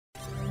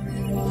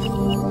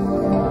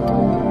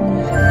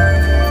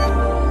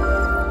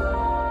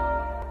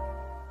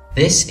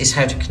This is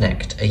how to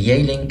connect a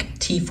Yealink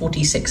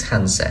T46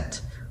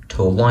 handset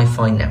to a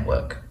Wi-Fi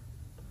network.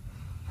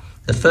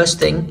 The first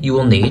thing you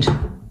will need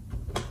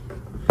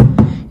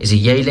is a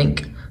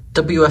Yealink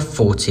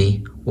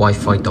WF40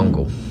 Wi-Fi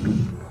dongle.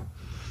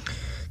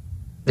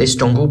 This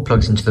dongle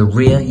plugs into the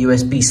rear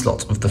USB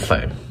slot of the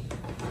phone.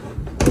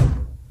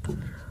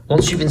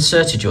 Once you've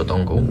inserted your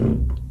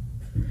dongle,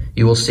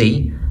 you will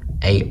see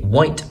a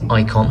white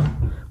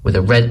icon with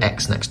a red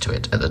X next to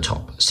it at the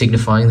top,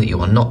 signifying that you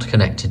are not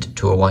connected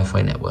to a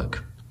Wi-Fi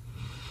network.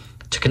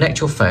 To connect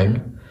your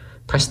phone,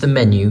 press the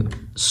menu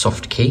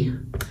soft key.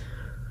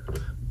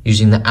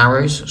 Using the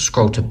arrows,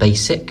 scroll to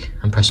basic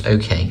and press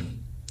OK.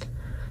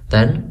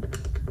 Then,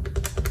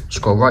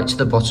 scroll right to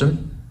the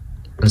bottom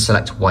and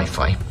select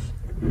Wi-Fi.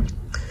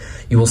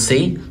 You will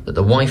see that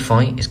the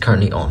Wi-Fi is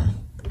currently on.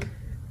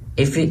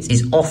 If it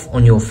is off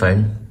on your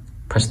phone,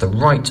 press the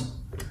right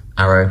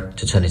arrow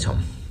to turn it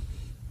on.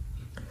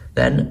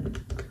 Then,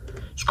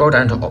 scroll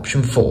down to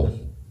option 4.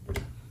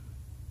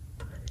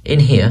 In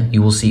here,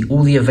 you will see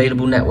all the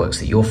available networks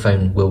that your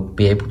phone will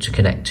be able to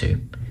connect to.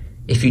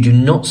 If you do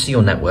not see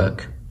your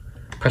network,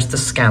 press the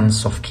scan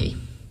soft key.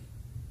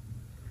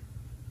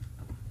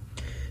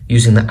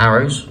 Using the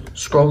arrows,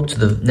 scroll to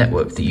the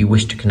network that you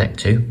wish to connect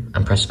to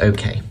and press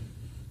OK.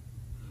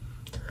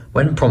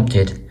 When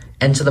prompted,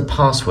 enter the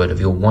password of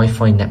your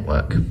Wi-Fi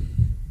network.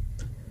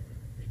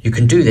 You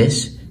can do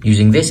this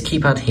using this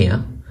keypad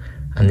here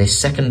and this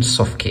second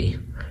soft key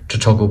to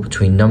toggle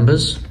between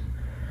numbers,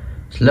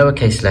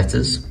 lowercase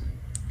letters,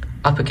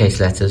 uppercase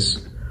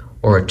letters,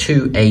 or a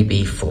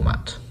 2AB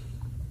format.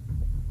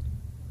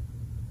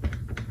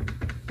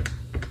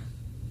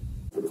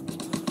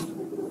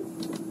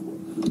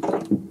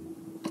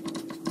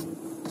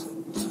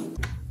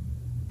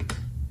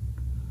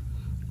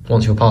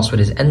 Once your password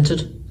is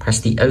entered, press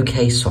the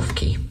OK soft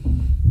key.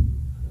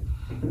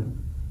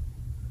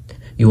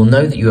 You will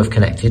know that you have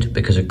connected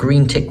because a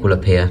green tick will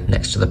appear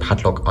next to the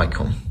padlock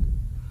icon.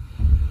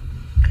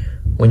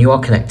 When you are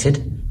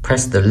connected,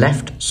 press the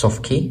left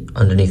soft key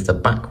underneath the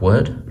back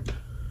word.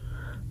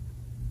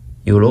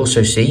 You will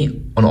also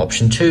see on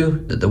option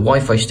 2 that the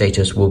Wi-Fi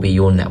status will be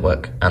your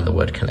network and the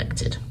word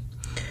connected.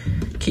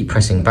 Keep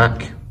pressing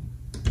back.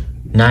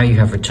 Now you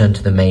have returned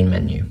to the main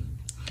menu.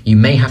 You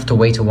may have to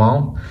wait a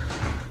while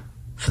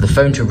for the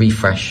phone to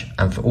refresh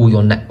and for all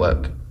your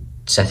network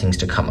settings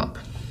to come up.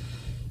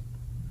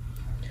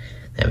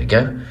 There we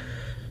go.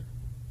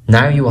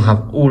 Now you will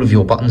have all of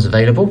your buttons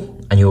available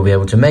and you will be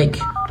able to make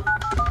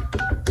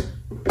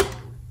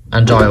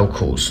and dial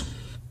calls.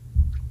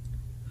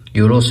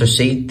 You will also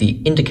see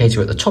the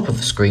indicator at the top of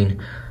the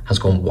screen has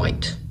gone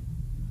white.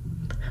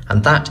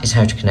 And that is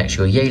how to connect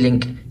your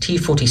Yealink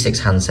T46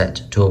 handset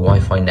to a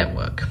Wi-Fi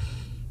network.